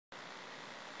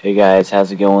Hey guys,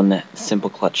 how's it going?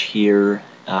 SimpleKlutch here.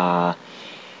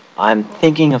 I'm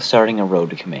thinking of starting a road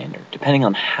to Commander, depending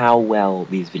on how well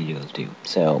these videos do.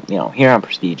 So, here I'm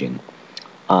prestiging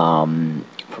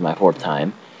for my fourth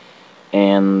time,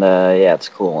 and yeah, it's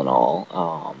cool and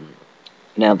all.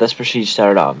 Now, this prestige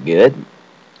started off good,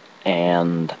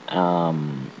 and I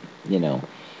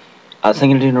was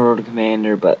thinking of doing a road to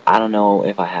Commander, but I don't know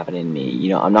if I have it in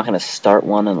me. I'm not going to start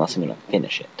one unless I'm going to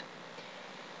finish it.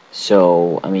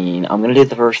 So, I'm going to do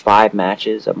the first 5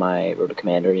 matches of my Road to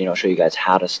Commander, show you guys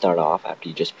how to start off after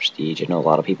you just prestige. I know a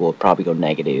lot of people would probably go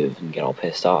negative and get all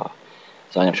pissed off.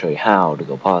 So I'm going to show you how to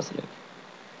go positive.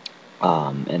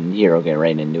 And here we'll get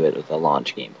right into it with the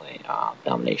launch gameplay,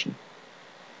 domination.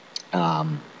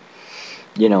 I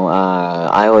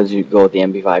always go with the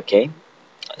MP5K.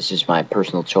 It's just my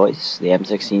personal choice. The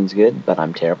M16 is good, but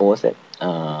I'm terrible with it.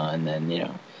 And then,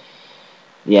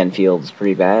 the Enfield's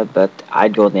pretty bad, but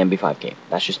I'd go with the MB5K.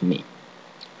 That's just me.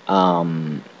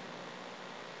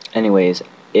 Anyways,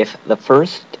 if the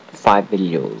first 5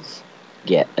 videos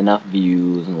get enough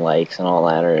views and likes and all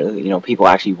that, or people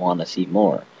actually want to see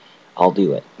more, I'll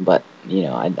do it. But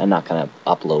I'm not gonna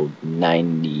upload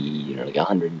 90 or like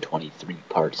 123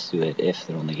 parts to it if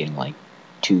they're only getting like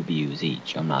 2 views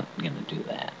each. I'm not gonna do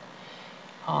that.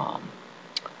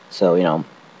 So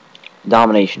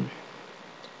domination.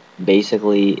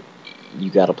 Basically,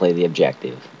 you gotta play the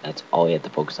objective. That's all you have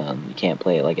to focus on. You can't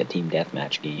play it like a team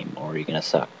deathmatch game, or you're gonna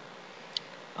suck.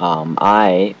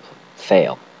 I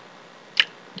fail.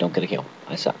 Don't get a kill.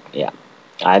 I suck. Yeah,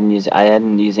 I hadn't used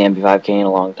the MP5K in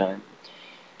a long time,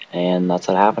 and that's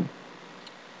what happened.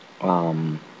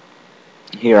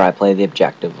 Here I play the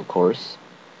objective, of course,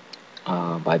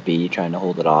 by B, trying to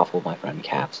hold it off while my friend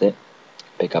caps it.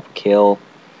 Pick up a kill,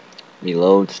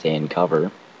 reload, stay in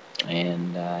cover.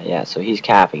 And yeah, so he's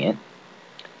capping it.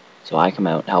 So I come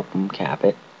out and help him cap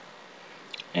it.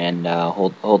 And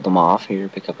hold them off here,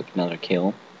 pick up another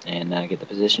kill, and get the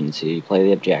position. So you play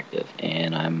the objective.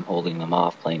 And I'm holding them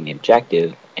off, playing the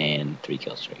objective, and 3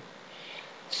 kill streak.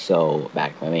 So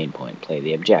back to my main point, play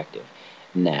the objective.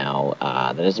 Now,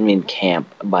 that doesn't mean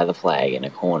camp by the flag in a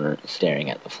corner staring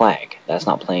at the flag. That's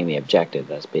not playing the objective,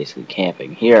 that's basically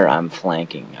camping. Here, I'm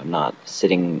flanking. I'm not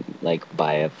sitting like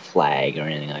by a flag or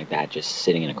anything like that, just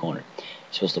sitting in a corner.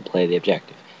 You're supposed to play the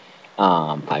objective.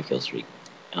 5 kill streak.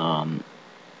 And,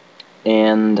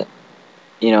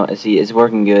 it's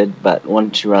working good, but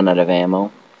once you run out of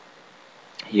ammo,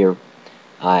 here,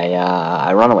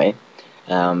 I run away.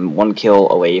 1 kill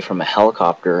away from a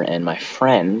helicopter, and my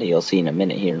friend, you'll see in a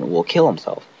minute here, will kill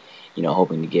himself,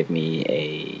 hoping to give me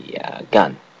a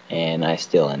gun, and I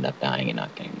still end up dying and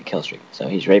not getting the kill streak. So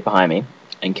he's right behind me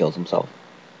and kills himself.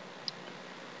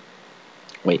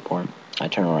 Wait for him. I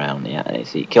turn around, yeah, and I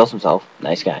see he kills himself.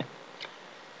 Nice guy.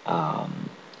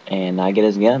 And I get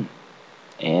his gun,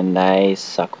 and I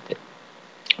suck with it.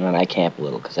 And I camp a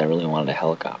little because I really wanted a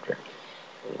helicopter.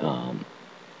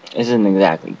 This isn't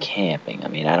exactly camping.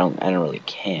 I don't really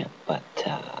camp, but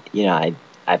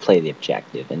I play the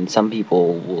objective, and some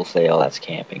people will say, "Oh, that's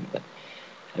camping," but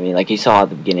like you saw at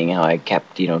the beginning, how I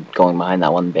kept going behind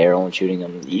that one barrel and shooting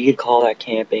them. You could call that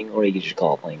camping, or you could just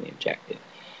call it playing the objective.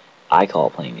 I call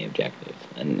it playing the objective,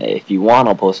 and if you want,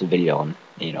 I'll post a video on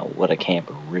what a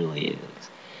camper really is.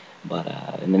 But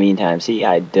in the meantime, see,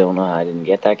 I don't know how I didn't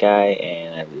get that guy,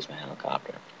 and I lose my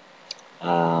helicopter.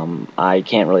 I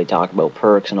can't really talk about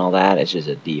perks and all that. It's just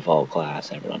a default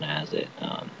class. Everyone has it.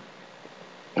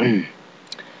 I'm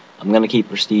going to keep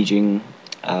prestiging,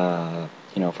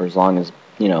 for as long as,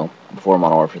 before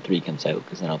Modern Warfare 3 comes out,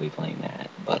 because then I'll be playing that.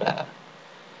 But, I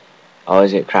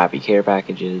always get crappy care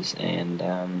packages, and,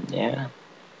 yeah.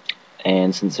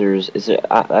 And since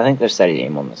I think there's steady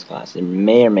aim on this class. It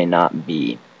may or may not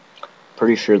be.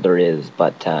 Pretty sure there is,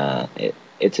 but,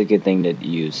 it's a good thing to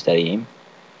use steady aim.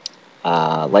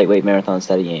 Lightweight marathon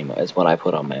steady aim is what I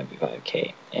put on my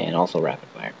MP5K, and also rapid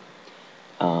fire.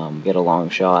 Get a long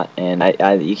shot, and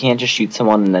you can't just shoot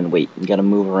someone and then wait. You gotta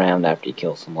move around after you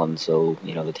kill someone, so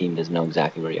the team doesn't know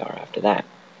exactly where you are after that.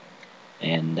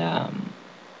 And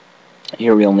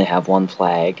here we only have 1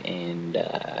 flag, and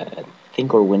I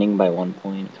think we're winning by 1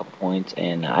 point, a couple points,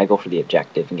 and I go for the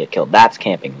objective and get killed. That's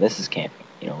camping. This is camping.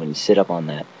 When you sit up on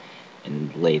that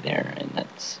and lay there, and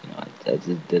that's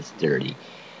dirty.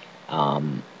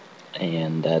 And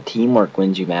teamwork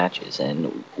wins you matches,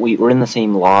 and we're in the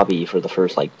same lobby for the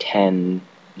first like 10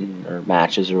 or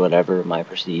matches or whatever of my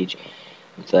prestige.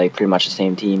 It's like pretty much the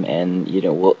same team, and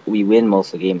we win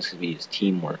most of the games because we use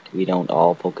teamwork. We don't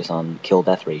all focus on kill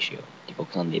death ratio. We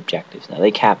focus on the objectives. Now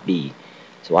they cap B,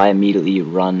 so I immediately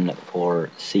run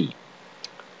for C,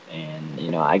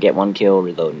 and I get 1 kill,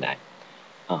 reload, and die.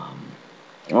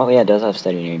 Well, yeah, it does have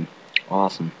steady name.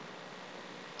 Awesome.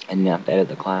 And not bad at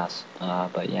the class.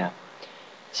 But yeah,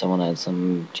 someone had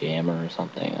some jammer or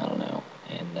something. I don't know.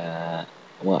 And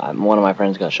well, one of my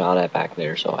friends got shot at back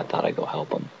there, so I thought I'd go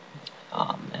help him.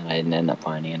 And I didn't end up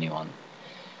finding anyone.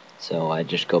 So I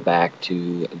just go back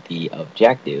to the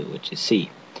objective, which is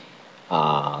C.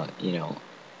 You know,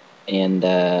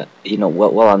 and you know,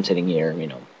 while I'm sitting here, you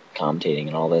know, commentating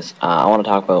and all this, I want to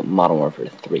talk about Modern Warfare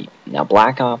 3. Now,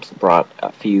 Black Ops brought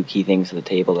a few key things to the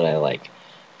table that I like.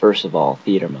 First of all,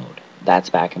 theater mode. That's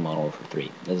back in Modern Warfare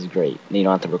 3. This is great. You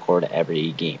don't have to record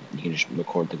every game. You can just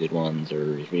record the good ones,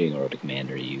 or if you're doing a Road to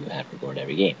Commander, you have to record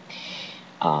every game.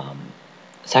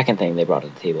 Second thing they brought to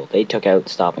the table, they took out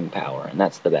stopping power, and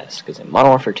that's the best, because in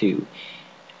Modern Warfare 2,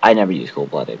 I never used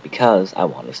cold-blooded because I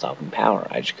wanted stopping power.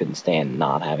 I just couldn't stand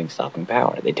not having stopping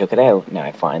power. They took it out, now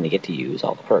I finally get to use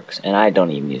all the perks. And I don't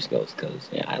even use those because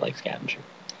I like scavenger.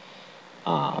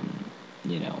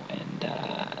 You know, and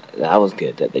that was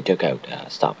good that they took out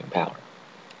stopping power.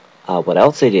 What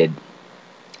else they did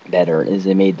better is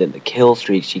they made the kill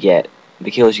streaks you get,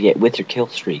 the kills you get with your kill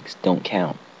streaks don't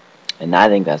count. And I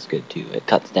think that's good too. It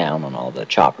cuts down on all the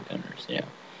chopper gunners, you know.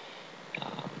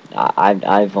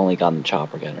 I've only gotten the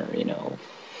chopper gunner, you know,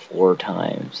 4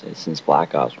 times since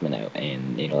Black Ops been out,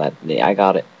 and you know I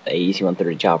got it, the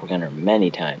AC-130 chopper gunner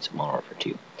many times in Modern Warfare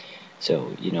 2.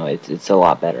 So you know it's a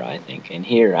lot better, I think. And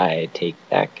here I take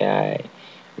that guy,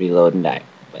 reload and die,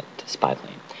 but spy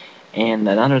plane. And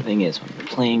another thing is when you're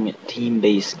playing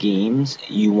team-based games,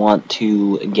 you want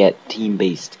to get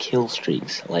team-based kill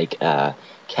streaks like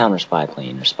counter spy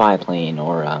plane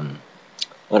or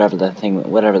whatever that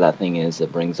thing is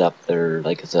that brings up their,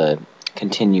 like, it's a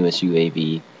continuous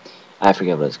UAV. I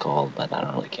forget what it's called, but I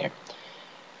don't really care.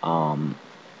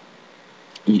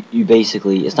 You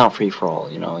basically, it's not free for all,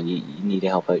 you know. You need to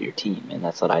help out your team, and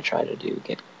that's what I try to do.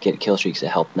 Get kill streaks to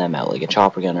help them out, like a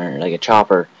chopper gunner, like a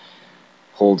chopper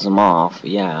holds them off,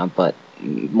 yeah, but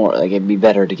more like it'd be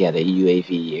better to get a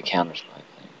UAV, a counter spy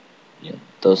plane. You know,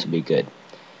 those would be good.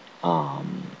 You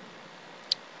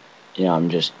know, I'm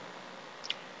just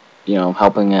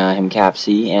helping him cap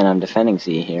C, and I'm defending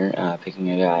C here,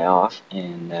 picking a guy off,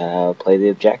 and play the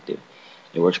objective.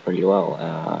 It works pretty well.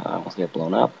 I almost get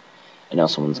blown up. I know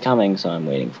someone's coming, so I'm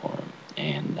waiting for him.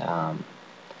 And,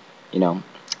 you know,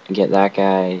 get that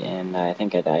guy, and I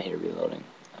think I die here reloading.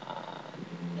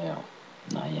 No,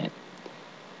 not yet.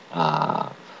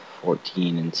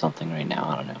 14 and something right now,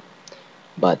 I don't know.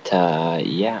 But,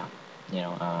 yeah. You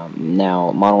know,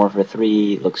 now Modern Warfare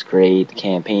 3 looks great. The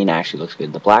campaign actually looks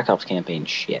good. The Black Ops campaign,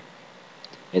 shit.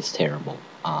 It's terrible.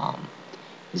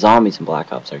 Zombies in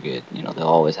Black Ops are good. You know, they'll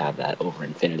always have that over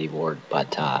Infinity Ward.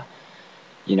 But,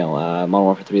 you know, Modern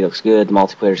Warfare 3 looks good. The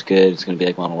multiplayer's good. It's going to be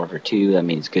like Modern Warfare 2. That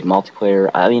means good multiplayer.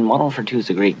 I mean, Modern Warfare 2 is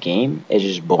a great game. It's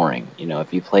just boring. You know,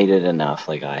 if you played it enough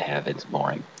like I have, it's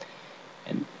boring.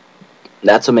 And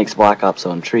that's what makes Black Ops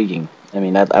so intriguing. I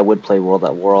mean, I would play World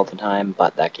at War all the time,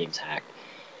 but that game's hacked.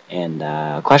 And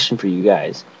a question for you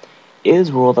guys.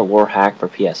 Is World at War hacked for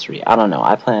PS3? I don't know.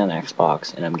 I play on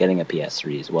Xbox, and I'm getting a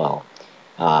PS3 as well.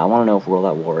 I want to know if World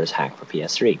at War is hacked for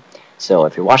PS3. So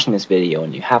if you're watching this video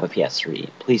and you have a PS3,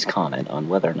 please comment on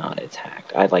whether or not it's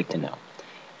hacked. I'd like to know.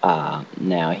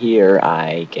 Now here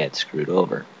I get screwed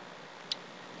over.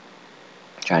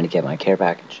 Trying to get my care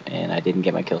package, and I didn't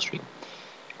get my kill streak.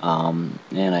 And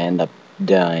I end up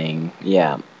dying.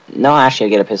 Yeah. No, actually I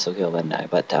get a pistol kill, then die.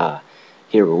 But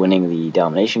here we're winning the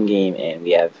domination game, and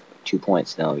we have 2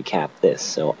 points now. We cap this,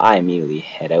 so I immediately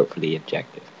head out for the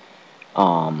objective.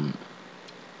 And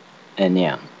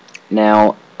yeah.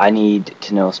 Now, I need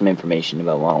to know some information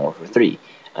about Modern Warfare 3.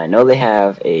 I know they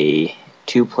have a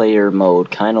 2-player mode,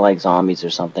 kind of like Zombies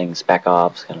or something, Spec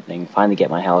Ops kind of thing. Finally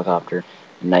get my helicopter,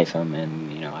 knife him,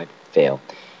 and, you know, I fail.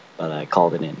 But I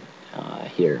called it in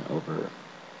here over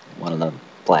one of the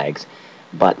flags.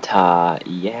 But,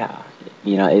 yeah,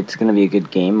 you know, it's going to be a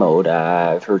good game mode.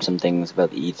 I've heard some things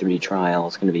about the E3 trial.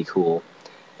 It's going to be cool.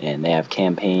 And they have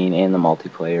campaign and the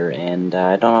multiplayer, and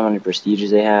I don't know how many prestiges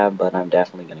they have, but I'm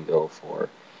definitely going to go for,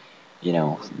 you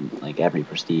know, like every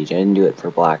prestige. I didn't do it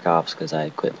for Black Ops because I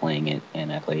quit playing it,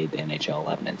 and I played the NHL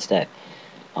 11 instead.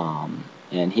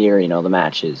 And here, you know, the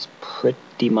match is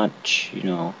pretty much, you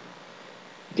know,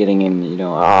 getting in, you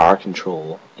know, our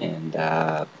control, and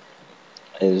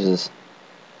it's just,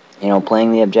 you know,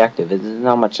 playing the objective. There's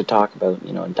not much to talk about,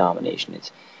 you know, in domination.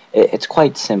 It's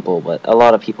quite simple, but a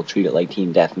lot of people treat it like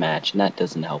team deathmatch, and that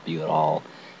doesn't help you at all.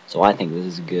 So I think this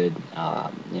is good.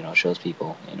 You know, shows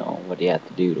people, you know, what you have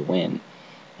to do to win.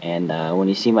 And when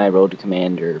you see my Road to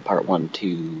Commander Part 1,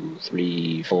 2,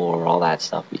 3, 4, all that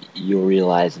stuff, you'll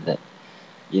realize that,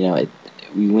 you know,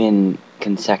 we win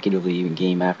consecutively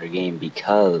game after game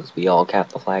because we all cap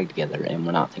the flag together and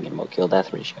we're not thinking about kill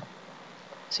death ratio.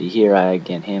 See here, I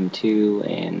get him too,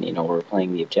 and we're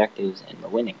playing the objectives and we're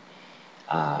winning.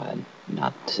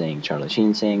 Not saying Charlie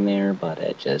Sheen saying there, but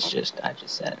I just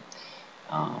said it.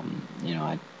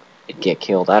 I'd get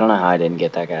killed. I don't know how I didn't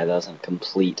get that guy. That was a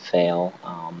complete fail.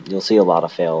 You'll see a lot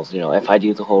of fails. If I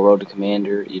do the whole road to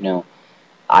commander,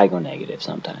 I go negative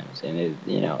sometimes, and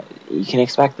you can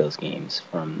expect those games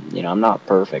from. I'm not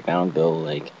perfect. I don't go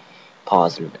like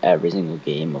positive every single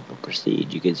game of a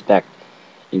prestige. You can expect,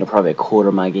 probably a quarter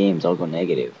of my games I'll go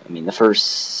negative. I mean, the first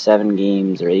 7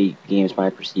 games or 8 games my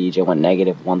prestige, I went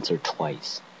negative once or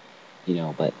twice.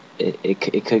 But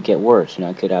it could get worse.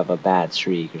 I could have a bad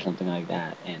streak or something like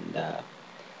that, and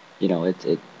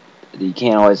you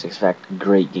can't always expect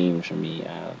great games from me.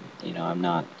 I'm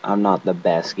not the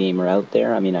best gamer out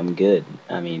there. I mean, I'm good.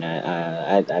 I mean,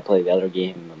 I play the other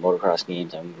game, the motocross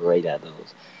games. I'm great at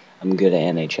those. I'm good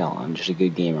at NHL. I'm just a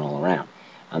good gamer all around.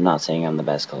 I'm not saying I'm the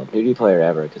best Call of Duty player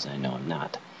ever, because I know I'm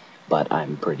not, but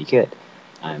I'm pretty good.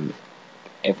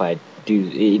 If I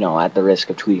do, at the risk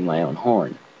of tooting my own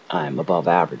horn, I'm above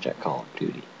average at Call of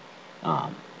Duty.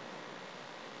 Yeah,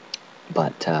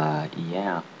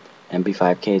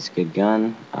 MP5K is a good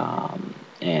gun.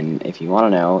 And if you want to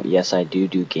know, yes, I do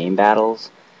game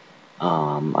battles.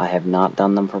 I have not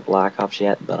done them for Black Ops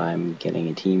yet, but I'm getting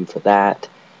a team for that.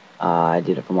 I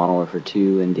did it for Modern Warfare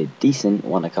 2 and did decent,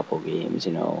 won a couple games,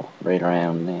 right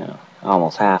around,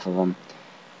 almost half of them.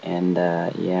 And,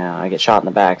 yeah, I get shot in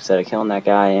the back instead of killing that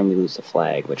guy, and we lose the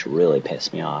flag, which really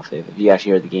pissed me off. If you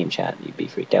actually heard the game chat, you'd be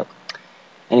freaked out.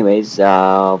 Anyways,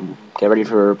 get ready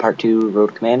for part 2,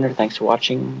 Road Commander. Thanks for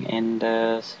watching, and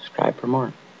subscribe for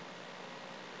more.